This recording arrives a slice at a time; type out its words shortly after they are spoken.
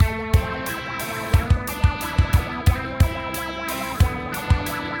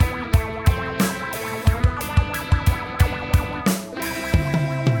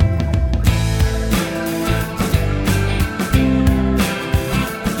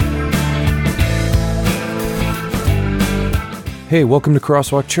Hey, welcome to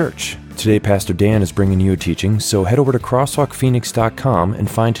Crosswalk Church. Today, Pastor Dan is bringing you a teaching, so head over to crosswalkphoenix.com and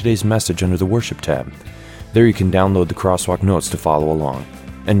find today's message under the Worship tab. There you can download the Crosswalk notes to follow along.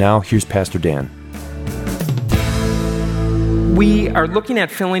 And now, here's Pastor Dan. We are looking at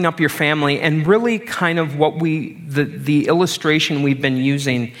filling up your family, and really kind of what the illustration we've been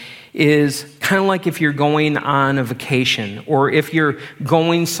using is kind of like if you're going on a vacation or if you're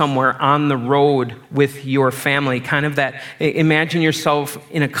going somewhere on the road with your family, kind of that, imagine yourself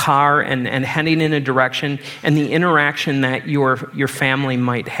in a car and heading in a direction and the interaction that your family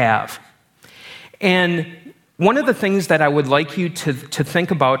might have. And one of the things that I would like you to think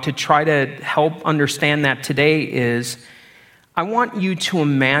about to try to help understand that today is I want you to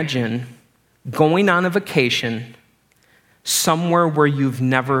imagine going on a vacation somewhere where you've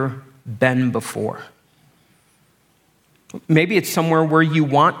never been before. Maybe it's somewhere where you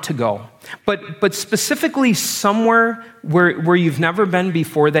want to go, but specifically somewhere where you've never been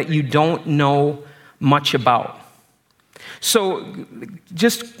before that you don't know much about. So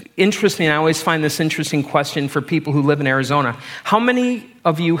just interesting, I always find this interesting question for people who live in Arizona. How many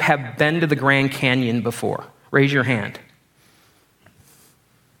of you have been to the Grand Canyon before? Raise your hand.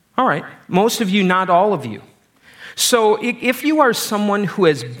 All right, most of you, not all of you. So if you are someone who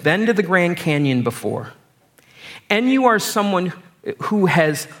has been to the Grand Canyon before, and you are someone who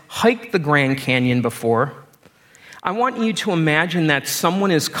has hiked the Grand Canyon before, I want you to imagine that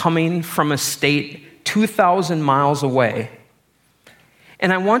someone is coming from a state 2,000 miles away,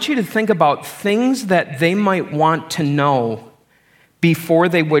 and I want you to think about things that they might want to know before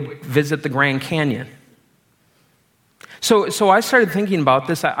they would visit the Grand Canyon. So I started thinking about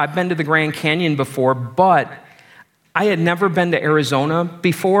this. I've been to the Grand Canyon before, but I had never been to Arizona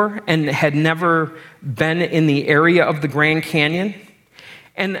before and had never been in the area of the Grand Canyon.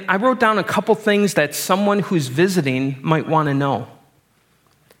 And I wrote down a couple things that someone who's visiting might want to know.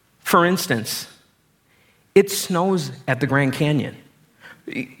 For instance, it snows at the Grand Canyon.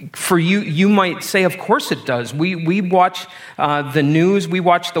 For you might say, of course it does. We watch the news, we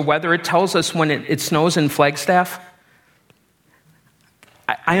watch the weather. It tells us when it snows in Flagstaff.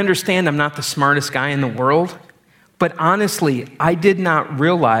 I understand I'm not the smartest guy in the world, but honestly, I did not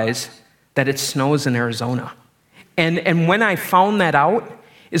realize that it snows in Arizona. And when I found that out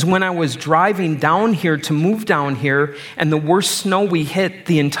is when I was driving down here to move down here, and the worst snow we hit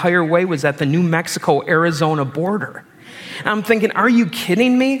the entire way was at the New Mexico-Arizona border. And I'm thinking, are you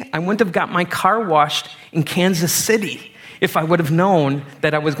kidding me? I wouldn't have got my car washed in Kansas City if I would have known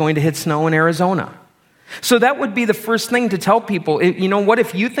that I was going to hit snow in Arizona. So that would be the first thing to tell people. You know what?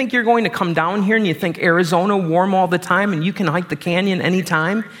 If you think you're going to come down here and you think Arizona warm all the time and you can hike the canyon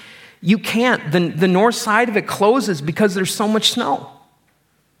anytime, you can't. The north side of it closes because there's so much snow.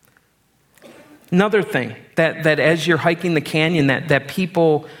 Another thing that as you're hiking the canyon that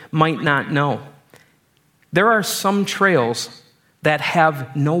people might not know, there are some trails that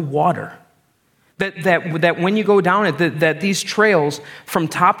have no water. That when you go down it, that these trails from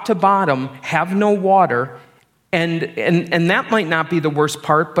top to bottom have no water, and that might not be the worst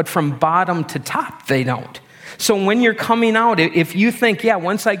part, but from bottom to top, they don't. So when you're coming out, if you think,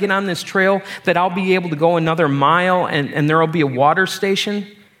 once I get on this trail, that I'll be able to go another mile and there will be a water station,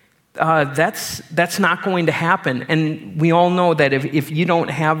 that's not going to happen. And we all know that if you don't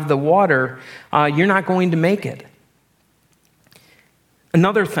have the water, you're not going to make it.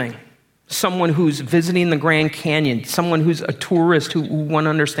 Another thing, someone who's visiting the Grand Canyon, someone who's a tourist who want to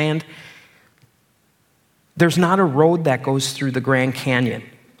understand, there's not a road that goes through the Grand Canyon,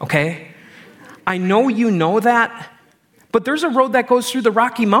 okay? I know you know that, but there's a road that goes through the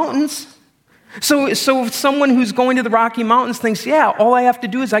Rocky Mountains. So if someone who's going to the Rocky Mountains thinks, all I have to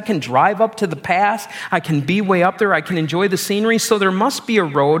do is I can drive up to the pass, I can be way up there, I can enjoy the scenery, so there must be a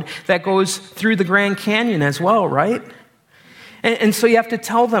road that goes through the Grand Canyon as well, right? And so you have to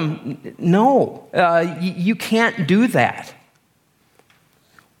tell them, no, you can't do that.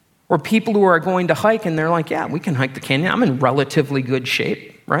 Or people who are going to hike and they're like, we can hike the canyon. I'm in relatively good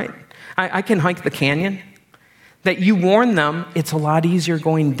shape, right? I can hike the canyon. That you warn them, it's a lot easier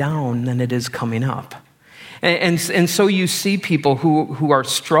going down than it is coming up. And so you see people who are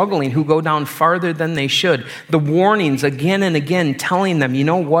struggling, who go down farther than they should. The warnings again and again telling them, you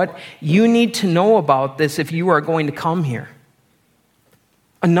know what? You need to know about this if you are going to come here.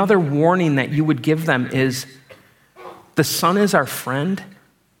 Another warning that you would give them is the sun is our friend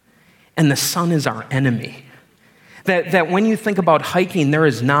and the sun is our enemy. That when you think about hiking, there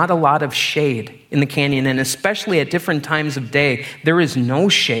is not a lot of shade in the canyon, and especially at different times of day, there is no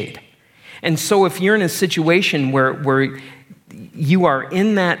shade. And so if you're in a situation where you are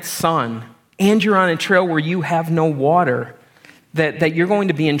in that sun and you're on a trail where you have no water, that you're going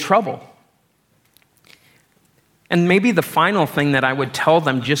to be in trouble. And maybe the final thing that I would tell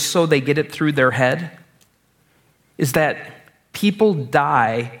them, just so they get it through their head, is that people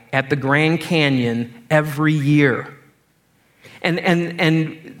die at the Grand Canyon every year.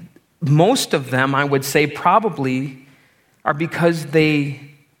 And most of them, I would say, probably are because they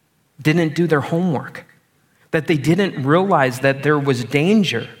didn't do their homework, that they didn't realize that there was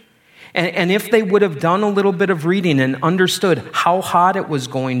danger. And if they would have done a little bit of reading and understood how hot it was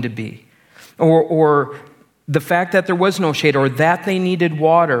going to be, or the fact that there was no shade, or that they needed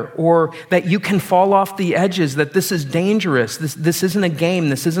water, or that you can fall off the edges, that this is dangerous, this isn't a game,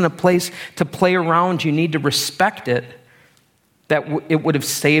 this isn't a place to play around, you need to respect it, that it would have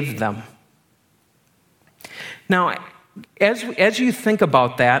saved them. Now, as you think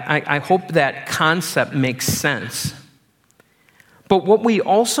about that, I hope that concept makes sense. But what we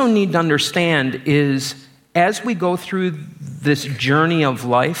also need to understand is, as we go through this journey of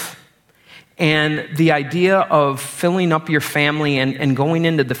life, and the idea of filling up your family and going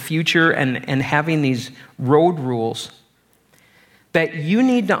into the future and having these road rules, that you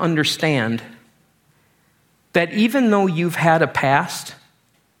need to understand that even though you've had a past,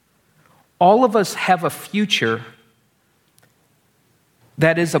 all of us have a future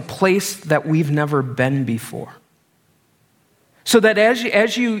that is a place that we've never been before. So that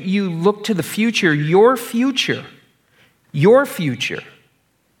as you look to the future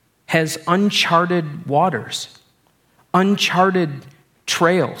has uncharted waters, uncharted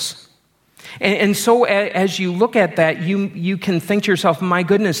trails. And so as you look at that, you can think to yourself, my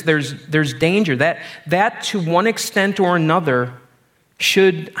goodness, there's danger. That to one extent or another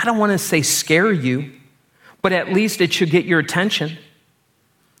should, I don't want to say scare you, but at least it should get your attention.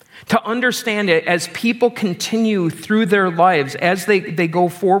 To understand it, as people continue through their lives, as they go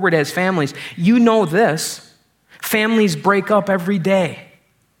forward as families, you know this, families break up every day.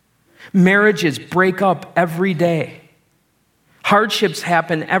 Marriages break up every day. Hardships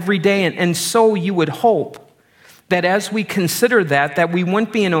happen every day, and so you would hope that as we consider that we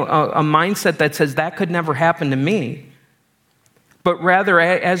wouldn't be in a mindset that says that could never happen to me, but rather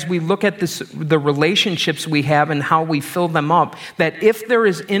as we look at the relationships we have and how we fill them up, that if there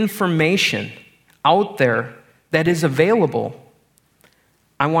is information out there that is available,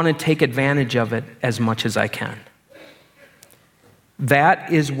 I want to take advantage of it as much as I can.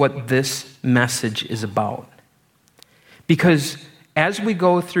 That is what this message is about. Because as we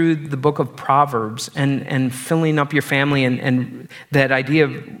go through the book of Proverbs and filling up your family and that idea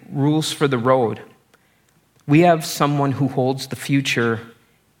of rules for the road, we have someone who holds the future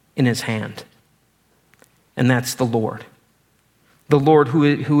in his hand. And that's the Lord. The Lord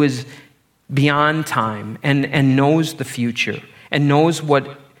who is beyond time and knows the future and knows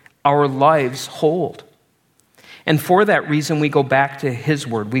what our lives hold. And for that reason, we go back to his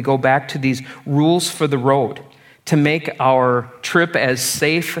word. We go back to these rules for the road to make our trip as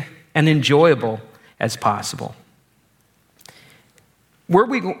safe and enjoyable as possible. Where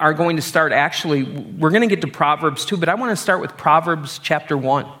we are going to start, actually, we're going to get to Proverbs 2, but I want to start with Proverbs chapter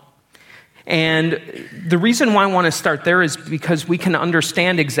 1. And the reason why I want to start there is because we can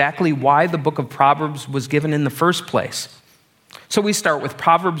understand exactly why the book of Proverbs was given in the first place. So we start with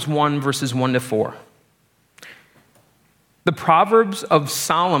Proverbs 1, verses 1 to 4. The Proverbs of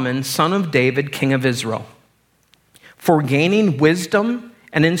Solomon, son of David, king of Israel, for gaining wisdom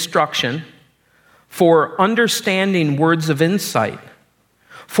and instruction, for understanding words of insight,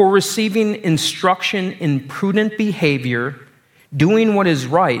 for receiving instruction in prudent behavior, doing what is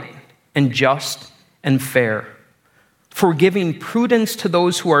right and just and fair, for giving prudence to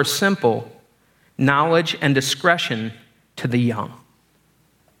those who are simple, knowledge and discretion to the young.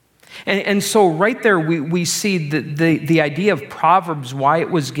 And so right there we see the idea of Proverbs, why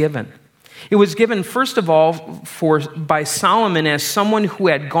it was given. It was given, first of all, by Solomon as someone who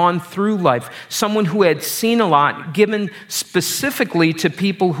had gone through life, someone who had seen a lot, given specifically to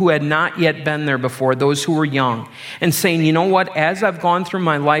people who had not yet been there before, those who were young, and saying, you know what, as I've gone through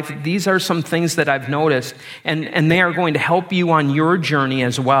my life, these are some things that I've noticed, and they are going to help you on your journey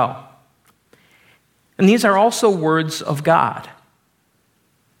as well. And these are also words of God,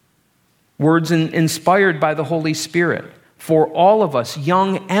 words inspired by the Holy Spirit, for all of us,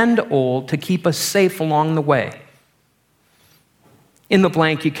 young and old, to keep us safe along the way. In the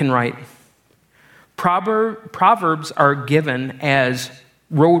blank, you can write, Proverbs are given as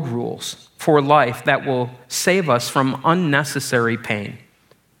road rules for life that will save us from unnecessary pain.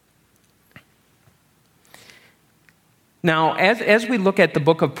 Now, as we look at the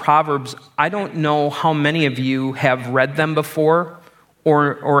book of Proverbs, I don't know how many of you have read them before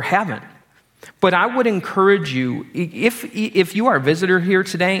or haven't. But I would encourage you, if you are a visitor here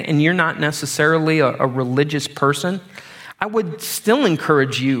today and you're not necessarily a religious person, I would still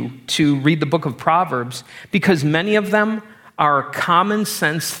encourage you to read the book of Proverbs, because many of them are common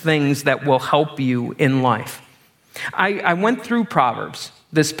sense things that will help you in life. I went through Proverbs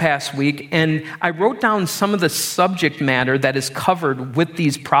this past week, and I wrote down some of the subject matter that is covered with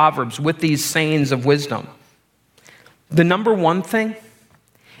these Proverbs, with these sayings of wisdom. The number one thing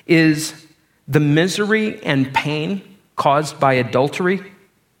is the misery and pain caused by adultery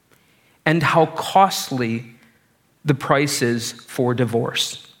and how costly the price is for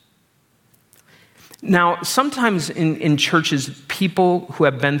divorce. Now, sometimes in churches, people who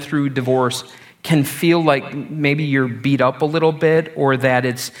have been through divorce can feel like maybe you're beat up a little bit, or that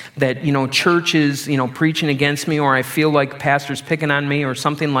church is, preaching against me, or I feel like pastor's picking on me or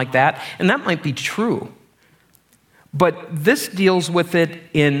something like that. And that might be true. But this deals with it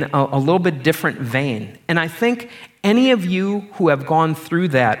in a little bit different vein. And I think any of you who have gone through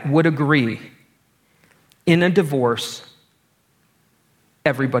that would agree, in a divorce,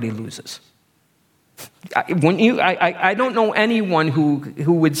 everybody loses. I don't know anyone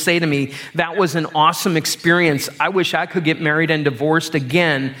who would say to me, that was an awesome experience. I wish I could get married and divorced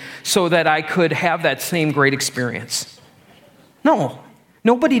again so that I could have that same great experience. No,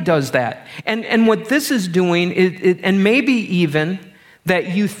 nobody does that. And what this is doing, and maybe even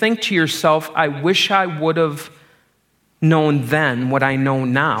that you think to yourself, I wish I would have known then what I know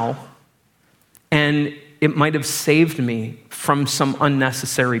now, and it might have saved me from some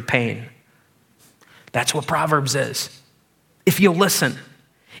unnecessary pain. That's what Proverbs is. If you'll listen,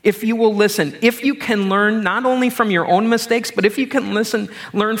 if you will listen, if you can learn not only from your own mistakes, but if you can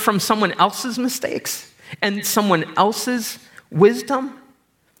learn from someone else's mistakes and someone else's wisdom,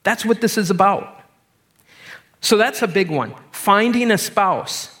 that's what this is about. So that's a big one. Finding a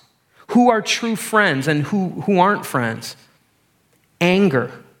spouse. Who are true friends and who aren't friends?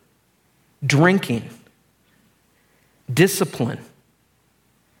 Anger, drinking, discipline,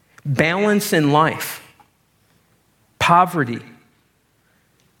 balance in life, poverty,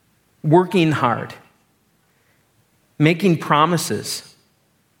 working hard, making promises.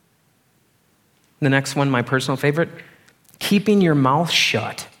 The next one, my personal favorite, keeping your mouth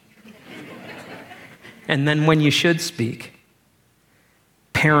shut. And then when you should speak.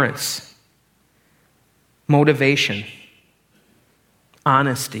 Parents, motivation,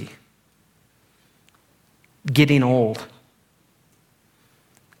 honesty, getting old,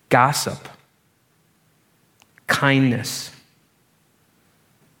 gossip, kindness,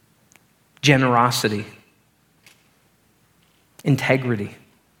 generosity, integrity,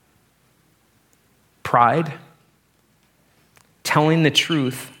 pride, telling the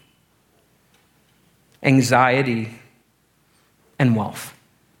truth, anxiety, and wealth.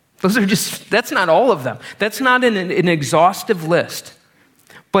 That's not all of them. That's not an exhaustive list.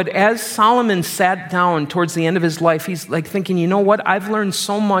 But as Solomon sat down towards the end of his life, he's like thinking, you know what? I've learned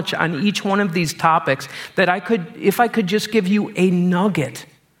so much on each one of these topics that if I could just give you a nugget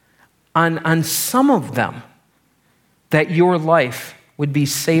on some of them, that your life would be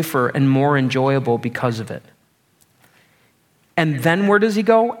safer and more enjoyable because of it. And then where does he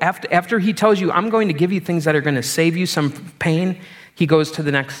go? After he tells you, I'm going to give you things that are going to save you some pain, he goes to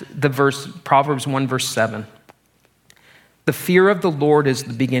the verse, Proverbs 1, verse 7. The fear of the Lord is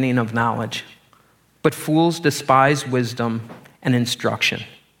the beginning of knowledge, but fools despise wisdom and instruction.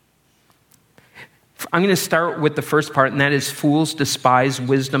 I'm going to start with the first part, and that is fools despise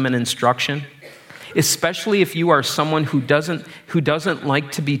wisdom and instruction, especially if you are someone who doesn't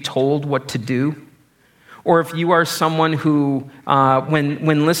like to be told what to do, or if you are someone who,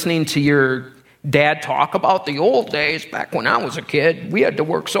 when listening to your dad talk about the old days back when I was a kid, we had to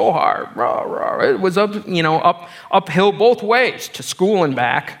work so hard. Rah, rah. It was uphill both ways to school and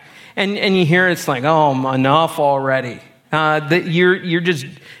back. And you hear it's like, oh, enough already. That you're just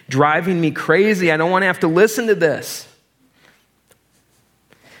driving me crazy. I don't want to have to listen to this.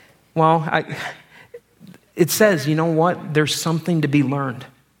 Well, it says, you know what? There's something to be learned.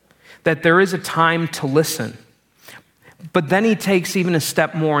 That there is a time to listen. But then he takes even a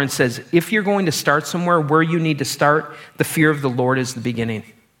step more and says, if you're going to start somewhere, where you need to start, the fear of the Lord is the beginning.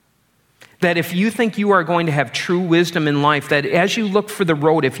 That if you think you are going to have true wisdom in life, that as you look for the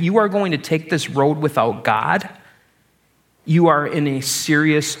road, if you are going to take this road without God, you are in a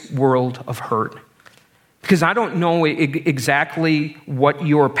serious world of hurt. Because I don't know exactly what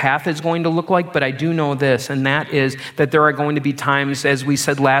your path is going to look like, but I do know this, and that is that there are going to be times, as we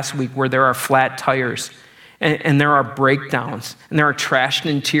said last week, where there are flat tires. and there are breakdowns, and there are trashed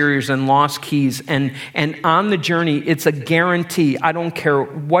interiors and lost keys, and on the journey, it's a guarantee. I don't care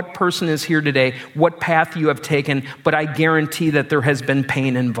what person is here today, what path you have taken, but I guarantee that there has been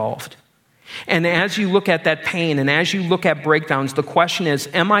pain involved. And as you look at that pain, and as you look at breakdowns, the question is,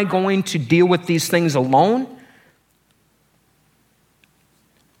 am I going to deal with these things alone?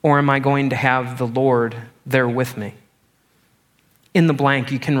 Or am I going to have the Lord there with me? In the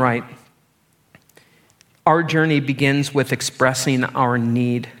blank, you can write, our journey begins with expressing our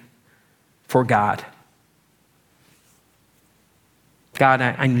need for God. God,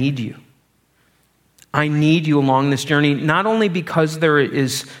 I need you. I need you along this journey, not only because there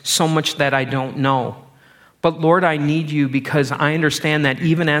is so much that I don't know, but Lord, I need you because I understand that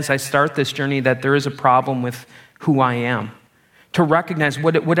even as I start this journey, that there is a problem with who I am. To recognize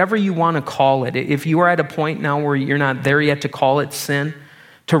whatever you want to call it. If you are at a point now where you're not there yet to call it sin,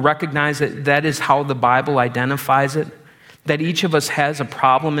 to recognize that that is how the Bible identifies it, that each of us has a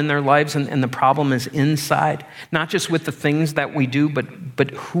problem in their lives, and the problem is inside, not just with the things that we do,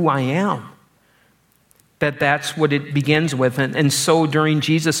 but who I am. That's what it begins with. And so during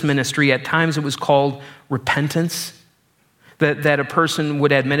Jesus' ministry, at times it was called repentance, that a person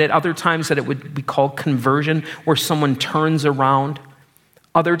would admit it. Other times that it would be called conversion, where someone turns around.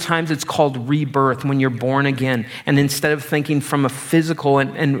 Other times it's called rebirth, when you're born again. And instead of thinking from a physical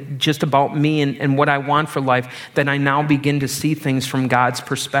and just about me and what I want for life, then I now begin to see things from God's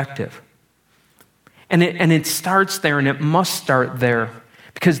perspective. And it starts there, and it must start there,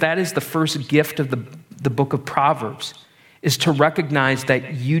 because that is the first gift of the book of Proverbs, is to recognize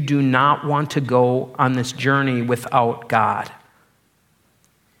that you do not want to go on this journey without God.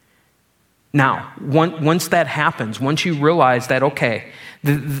 Now, once that happens, once you realize that, okay,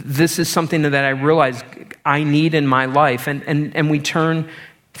 this is something that I realize I need in my life, and we turn,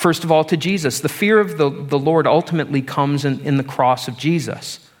 first of all, to Jesus. The fear of the Lord ultimately comes in the cross of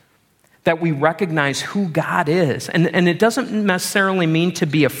Jesus, that we recognize who God is. And it doesn't necessarily mean to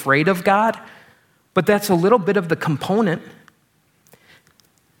be afraid of God, but that's a little bit of the component.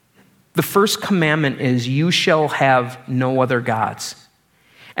 The first commandment is, you shall have no other gods.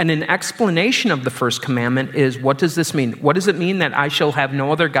 And an explanation of the first commandment is, what does this mean? What does it mean that I shall have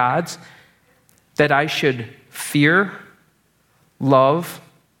no other gods? That I should fear, love,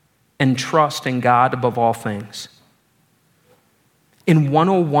 and trust in God above all things. In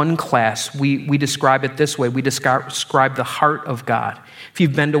 101 class, we describe it this way. We describe the heart of God. If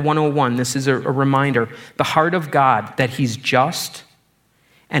you've been to 101, this is a reminder. The heart of God, that he's just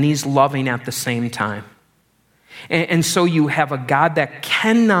and he's loving at the same time. And so you have a God that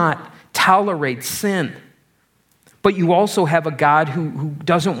cannot tolerate sin. But you also have a God who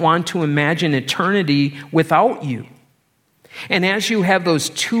doesn't want to imagine eternity without you. And as you have those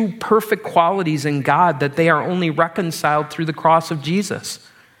two perfect qualities in God, that they are only reconciled through the cross of Jesus.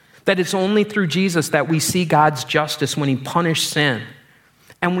 That it's only through Jesus that we see God's justice when he punished sin.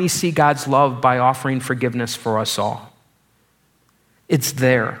 And we see God's love by offering forgiveness for us all. It's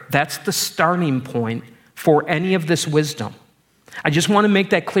there. That's the starting point for any of this wisdom. I just want to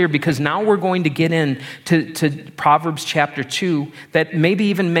make that clear, because now we're going to get into Proverbs chapter 2 that maybe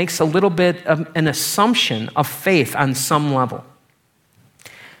even makes a little bit of an assumption of faith on some level.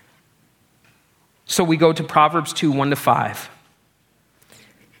 So we go to Proverbs 2, 1-5.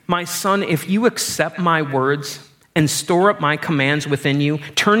 My son, if you accept my words and store up my commands within you,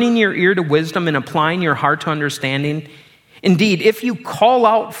 turning your ear to wisdom and applying your heart to understanding, indeed, if you call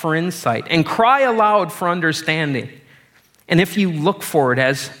out for insight and cry aloud for understanding, and if you look for it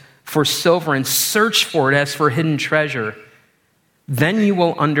as for silver and search for it as for hidden treasure, then you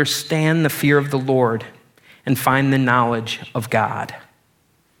will understand the fear of the Lord and find the knowledge of God.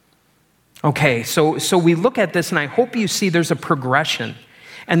 Okay, so we look at this, and I hope you see there's a progression.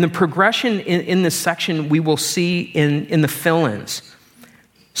 And the progression in this section we will see in the fill-ins.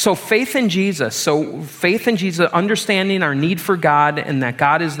 So faith in Jesus, understanding our need for God and that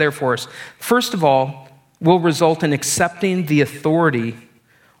God is there for us, first of all, will result in accepting the authority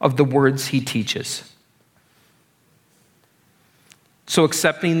of the words he teaches. So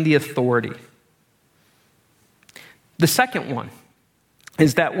accepting the authority. The second one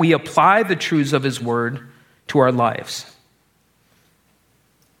is that we apply the truths of his word to our lives.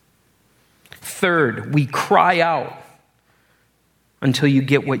 Third, we cry out until you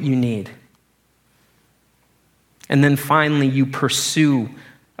get what you need. And then finally, you pursue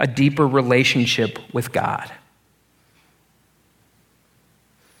a deeper relationship with God.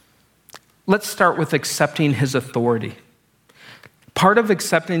 Let's start with accepting his authority. Part of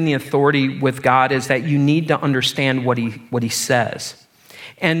accepting the authority with God is that you need to understand what he says.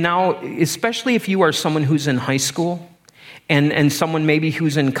 And now, especially if you are someone who's in high school and someone maybe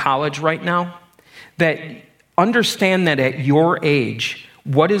who's in college right now, that understand that at your age,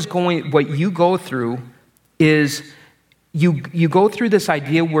 what you go through is you go through this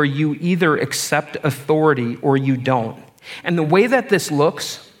idea where you either accept authority or you don't. And the way that this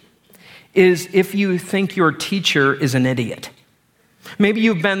looks is if you think your teacher is an idiot. Maybe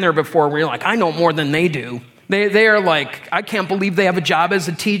you've been there before where you're like, I know more than they do. They are like, I can't believe they have a job as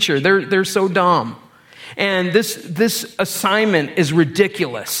a teacher. They're so dumb. And this assignment is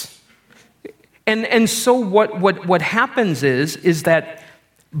ridiculous. And so what happens is that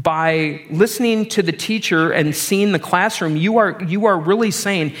by listening to the teacher and seeing the classroom, you are really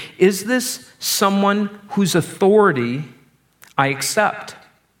saying, is this someone whose authority I accept?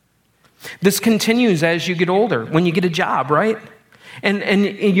 This continues as you get older, when you get a job, right? And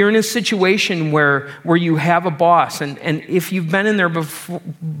you're in a situation where you have a boss, and if you've been there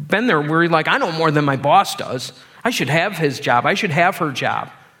where you're like, I know more than my boss does. I should have his job. I should have her job.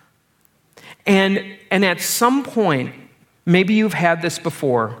 And at some point, maybe you've had this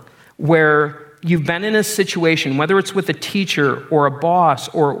before, where you've been in a situation, whether it's with a teacher or a boss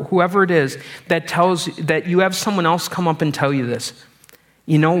or whoever it is, that you have someone else come up and tell you this.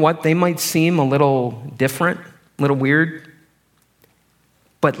 You know what? They might seem a little different, a little weird,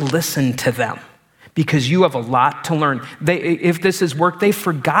 but listen to them because you have a lot to learn. If this is work, they've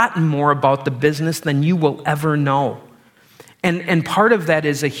forgotten more about the business than you will ever know. And part of that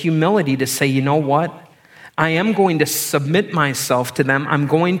is a humility to say, you know what? I am going to submit myself to them. I'm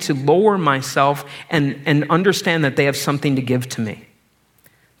going to lower myself and understand that they have something to give to me.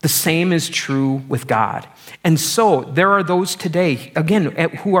 The same is true with God. And so there are those today, again,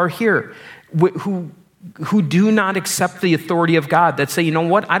 who are here, who do not accept the authority of God, that say, you know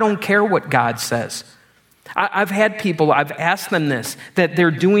what, I don't care what God says. I've had people, I've asked them this, that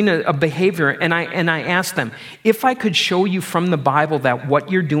they're doing a behavior, and I ask them, if I could show you from the Bible that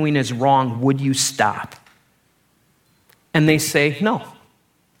what you're doing is wrong, would you stop? And they say, no,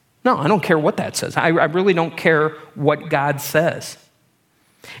 I don't care what that says. I really don't care what God says.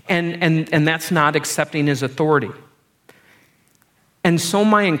 And that's not accepting his authority. And so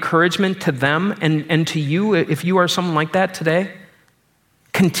my encouragement to them and to you, if you are someone like that today,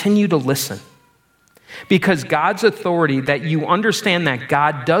 continue to listen. Because God's authority, that you understand that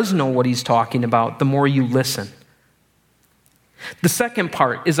God does know what he's talking about, the more you listen. The second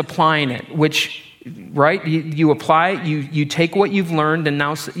part is applying it, which, right, you apply it, you take what you've learned, and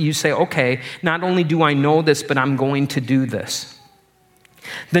now you say, okay, not only do I know this, but I'm going to do this.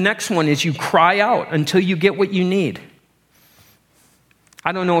 The next one is you cry out until you get what you need.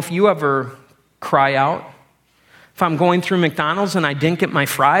 I don't know if you ever cry out. If I'm going through McDonald's and I didn't get my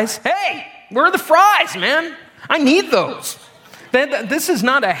fries, hey, where are the fries, man? I need those. This is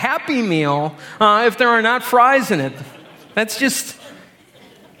not a Happy Meal if there are not fries in it. That's just,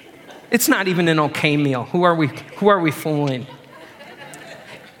 it's not even an okay meal. Who are we fooling?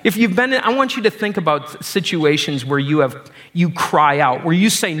 If you've been in, I want you to think about situations where you cry out, where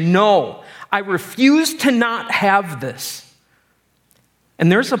you say, no, I refuse to not have this.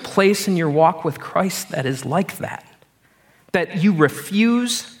 And there's a place in your walk with Christ that is like that you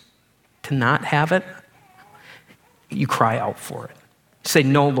refuse to not have it. You cry out for it. Say,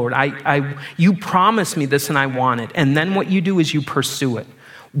 no, Lord, you promised me this and I want it. And then what you do is you pursue it.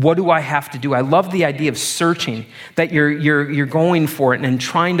 What do I have to do? I love the idea of searching, that you're going for it and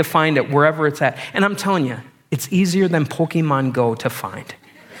trying to find it wherever it's at. And I'm telling you, it's easier than Pokemon Go to find.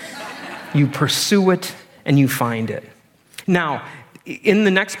 You pursue it and you find it. Now, in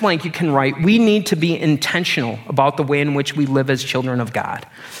the next blank you can write, we need to be intentional about the way in which we live as children of God.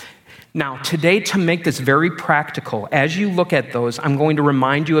 Now, today, to make this very practical, as you look at those, I'm going to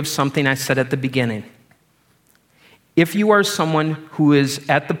remind you of something I said at the beginning. If you are someone who is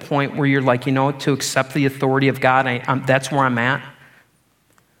at the point where you're like, to accept the authority of God, that's where I'm at,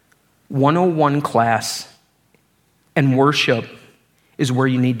 101 class and worship is where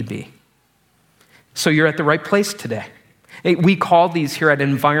you need to be. So you're at the right place today. We call these here at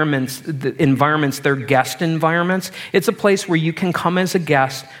environments, they're guest environments. It's a place where you can come as a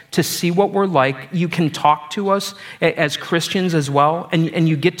guest to see what we're like. You can talk to us as Christians as well, and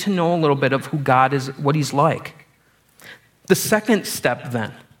you get to know a little bit of who God is, what he's like. The second step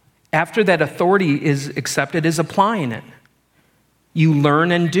then, after that authority is accepted, is applying it. You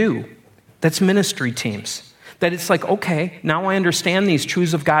learn and do. That's ministry teams. That it's like, okay, now I understand these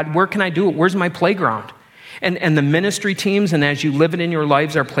truths of God. Where can I do it? Where's my playground? And the ministry teams, and as you live it in your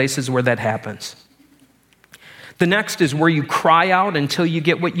lives, are places where that happens. The next is where you cry out until you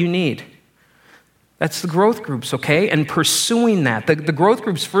get what you need. That's the growth groups, okay? And pursuing that. The growth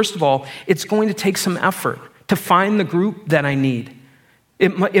groups, first of all, it's going to take some effort to find the group that I need.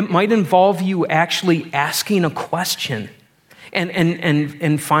 It might involve you actually asking a question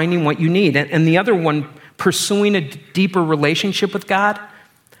and finding what you need. And the other one, pursuing a deeper relationship with God,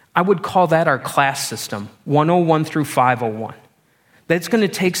 I would call that our class system, 101 through 501. That's going to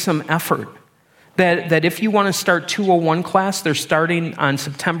take some effort. That if you want to start 201 class, they're starting on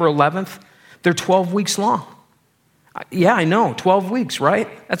September 11th. They're 12 weeks long. Yeah, I know, 12 weeks, right?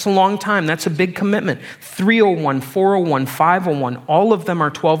 That's a long time. That's a big commitment. 301, 401, 501, all of them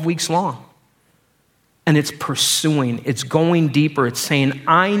are 12 weeks long. And it's pursuing, it's going deeper. It's saying,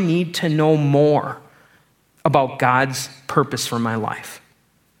 I need to know more about God's purpose for my life.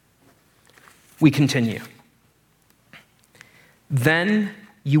 We continue. Then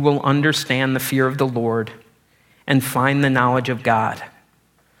you will understand the fear of the Lord and find the knowledge of God.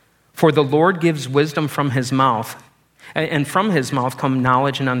 For the Lord gives wisdom from his mouth, and from his mouth come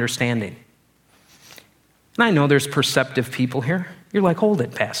knowledge and understanding. And I know there's perceptive people here. You're like, hold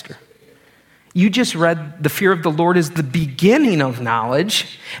it, Pastor. You just read the fear of the Lord is the beginning of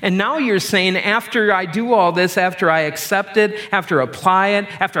knowledge, and now you're saying after I do all this, after I accept it, after I apply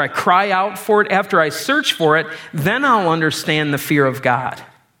it, after I cry out for it, after I search for it, then I'll understand the fear of God.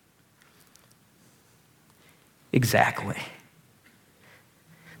 Exactly.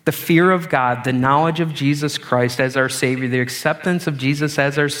 The fear of God, the knowledge of Jesus Christ as our Savior, the acceptance of Jesus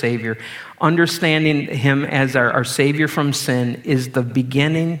as our Savior, understanding him as our Savior from sin is the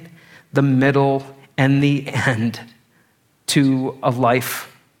beginning, the middle, and the end to a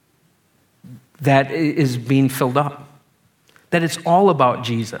life that is being filled up. That it's all about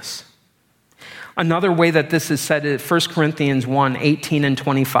Jesus. Another way that this is said is 1 Corinthians 1, 18 and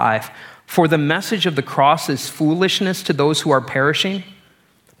 25. For the message of the cross is foolishness to those who are perishing,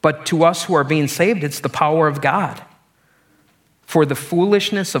 but to us who are being saved, it's the power of God. For the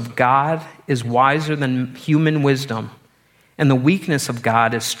foolishness of God is wiser than human wisdom, and the weakness of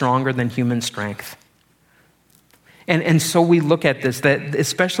God is stronger than human strength. And so we look at this, that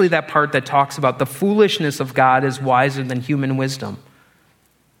especially that part that talks about the foolishness of God is wiser than human wisdom.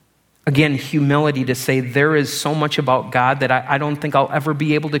 Again, humility to say there is so much about God that I don't think I'll ever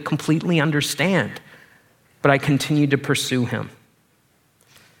be able to completely understand, but I continue to pursue him.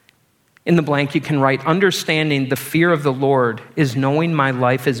 In the blank, you can write, understanding the fear of the Lord is knowing my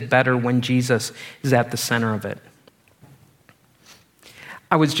life is better when Jesus is at the center of it.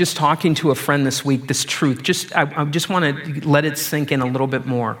 I was just talking to a friend this week, this truth. I just want to let it sink in a little bit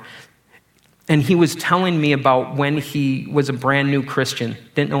more. And he was telling me about when he was a brand new Christian,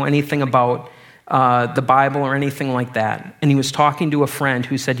 didn't know anything about the Bible or anything like that. And he was talking to a friend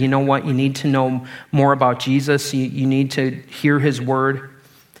who said, you know what, you need to know more about Jesus. You need to hear his word.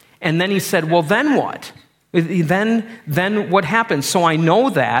 And then he said, well, then what? Then what happens? So I know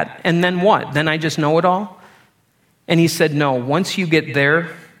that, and then what? Then I just know it all? And he said, no, once you get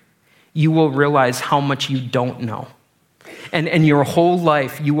there, you will realize how much you don't know. And your whole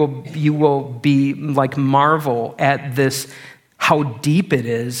life, you will be like marvel at this, how deep it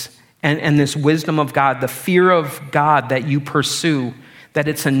is, and this wisdom of God, the fear of God that you pursue, that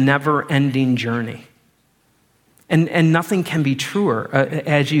it's a never-ending journey. And nothing can be truer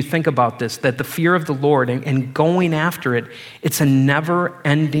as you think about this, that the fear of the Lord and going after it, it's a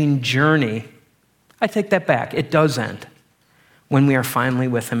never-ending journey. I take that back. It does end when we are finally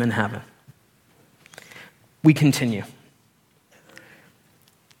with him in heaven. We continue.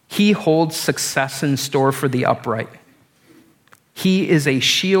 He holds success in store for the upright. He is a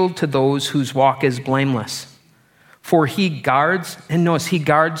shield to those whose walk is blameless. For he guards, and notice, he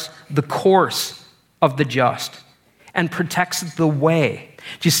guards the course of the just and protects the way.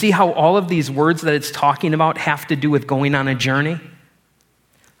 Do you see how all of these words that it's talking about have to do with going on a journey?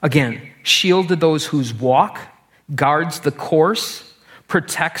 Again, shield to those whose walk, guards the course,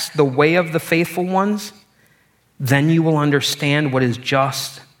 protects the way of the faithful ones. Then you will understand what is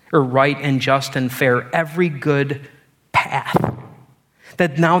just or right and just and fair, every good path.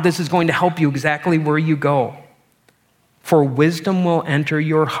 That now this is going to help you exactly where you go. For wisdom will enter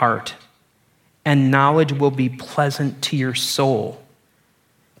your heart, and knowledge will be pleasant to your soul.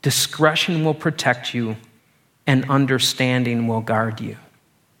 Discretion will protect you, and understanding will guard you.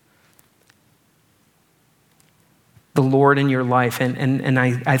 The Lord in your life, and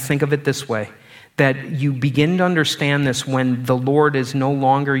I think of it this way, that you begin to understand this when the Lord is no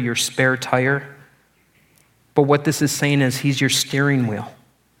longer your spare tire, but what this is saying is he's your steering wheel.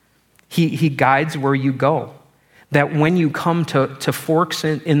 He guides where you go. That when you come to forks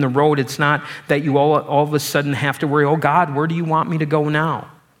in the road, it's not that you all of a sudden have to worry, oh God, where do you want me to go now?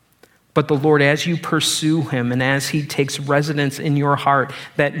 But the Lord, as you pursue him and as he takes residence in your heart,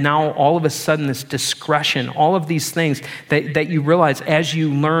 that now all of a sudden this discretion, all of these things that you realize as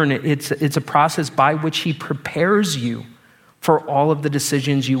you learn, it's a process by which he prepares you for all of the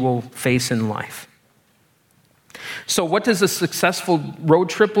decisions you will face in life. So what does a successful road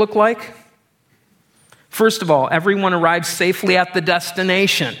trip look like? First of all, everyone arrives safely at the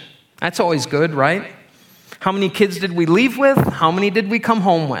destination. That's always good, right? How many kids did we leave with? How many did we come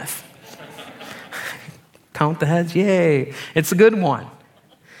home with? Count the heads, yay. It's a good one.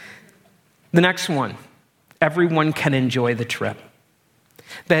 The next one, everyone can enjoy the trip.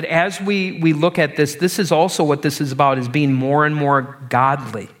 That as we look at this, this is also what this is about, is being more and more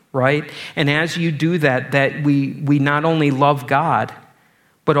godly, right? And as you do that we not only love God,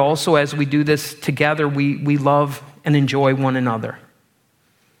 but also as we do this together, we love and enjoy one another.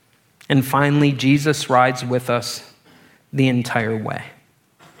 And finally, Jesus rides with us the entire way.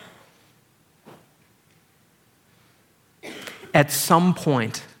 At some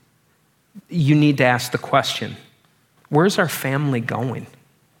point, you need to ask the question, where's our family going?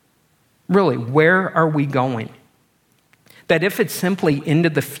 Really, where are we going? That if it's simply into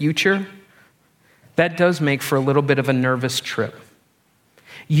the future, that does make for a little bit of a nervous trip.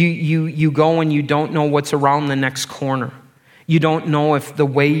 You go and you don't know what's around the next corner. You don't know if the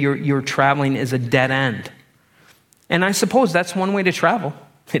way you're traveling is a dead end. And I suppose that's one way to travel.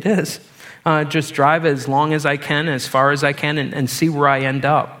 It is. Just drive as long as I can, as far as I can, and see where I end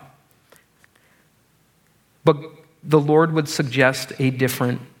up. But the Lord would suggest a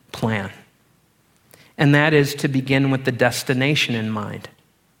different plan. And that is to begin with the destination in mind.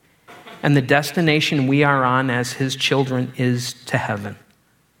 And the destination we are on as his children is to heaven.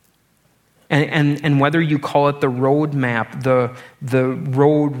 And whether you call it the road map, the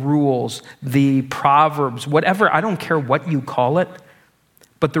road rules, the proverbs, whatever, I don't care what you call it.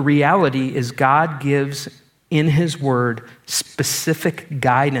 But the reality is God gives in his word specific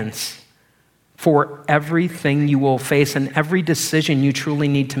guidance for everything you will face and every decision you truly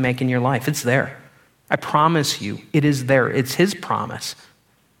need to make in your life. It's there. I promise you, it is there. It's his promise.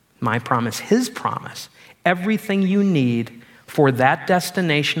 My promise, his promise. Everything you need for that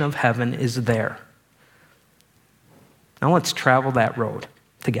destination of heaven is there. Now let's travel that road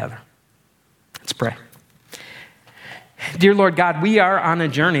together. Let's pray. Dear Lord God, we are on a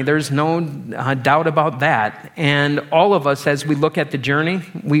journey. There's no doubt about that. And all of us, as we look at the journey,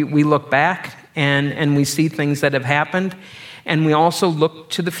 we look back and we see things that have happened. And we also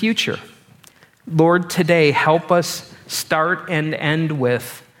look to the future. Lord, today, help us start and end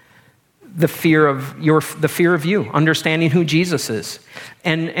with the fear of you, understanding who Jesus is,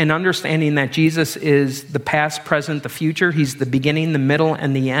 and understanding that Jesus is the past, present, the future. He's the beginning, the middle,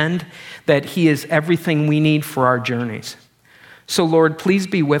 and the end, that he is everything we need for our journeys. So Lord, please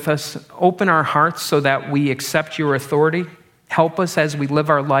be with us. Open our hearts so that we accept your authority. Help us as we live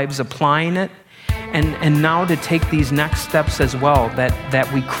our lives applying it. And now to take these next steps as well,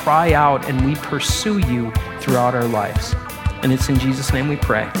 that we cry out and we pursue you throughout our lives. And it's in Jesus' name we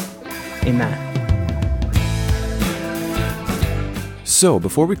pray. Amen. So,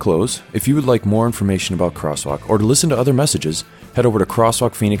 before we close, if you would like more information about Crosswalk or to listen to other messages, head over to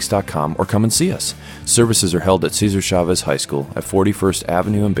crosswalkphoenix.com or come and see us. Services are held at Cesar Chavez High School at 41st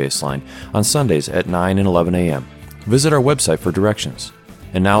Avenue and Baseline on Sundays at 9 and 11 a.m. Visit our website for directions.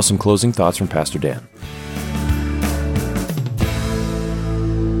 And now some closing thoughts from Pastor Dan.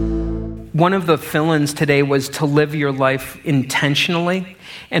 One of the fill-ins today was to live your life intentionally.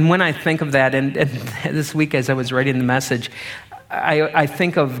 And when I think of that, and this week as I was writing the message, I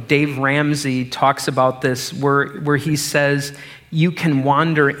think of Dave Ramsey talks about this, where he says, you can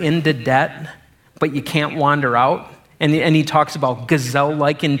wander into debt, but you can't wander out. And he talks about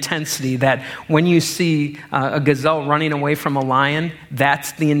gazelle-like intensity, that when you see a gazelle running away from a lion,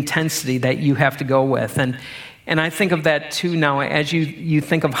 that's the intensity that you have to go with. And I think of that too now as you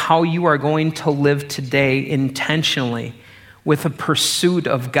think of how you are going to live today intentionally with a pursuit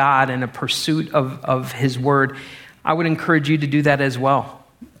of God and a pursuit of his word. I would encourage you to do that as well.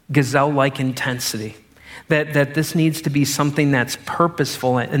 Gazelle-like intensity. That this needs to be something that's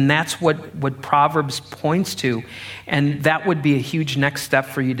purposeful, and that's what Proverbs points to. And that would be a huge next step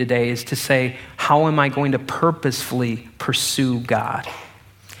for you today, is to say, how am I going to purposefully pursue God?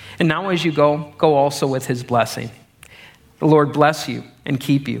 And now as you go also with his blessing. The Lord bless you and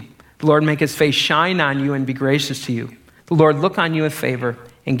keep you. The Lord make his face shine on you and be gracious to you. The Lord look on you with favor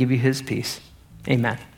and give you his peace. Amen.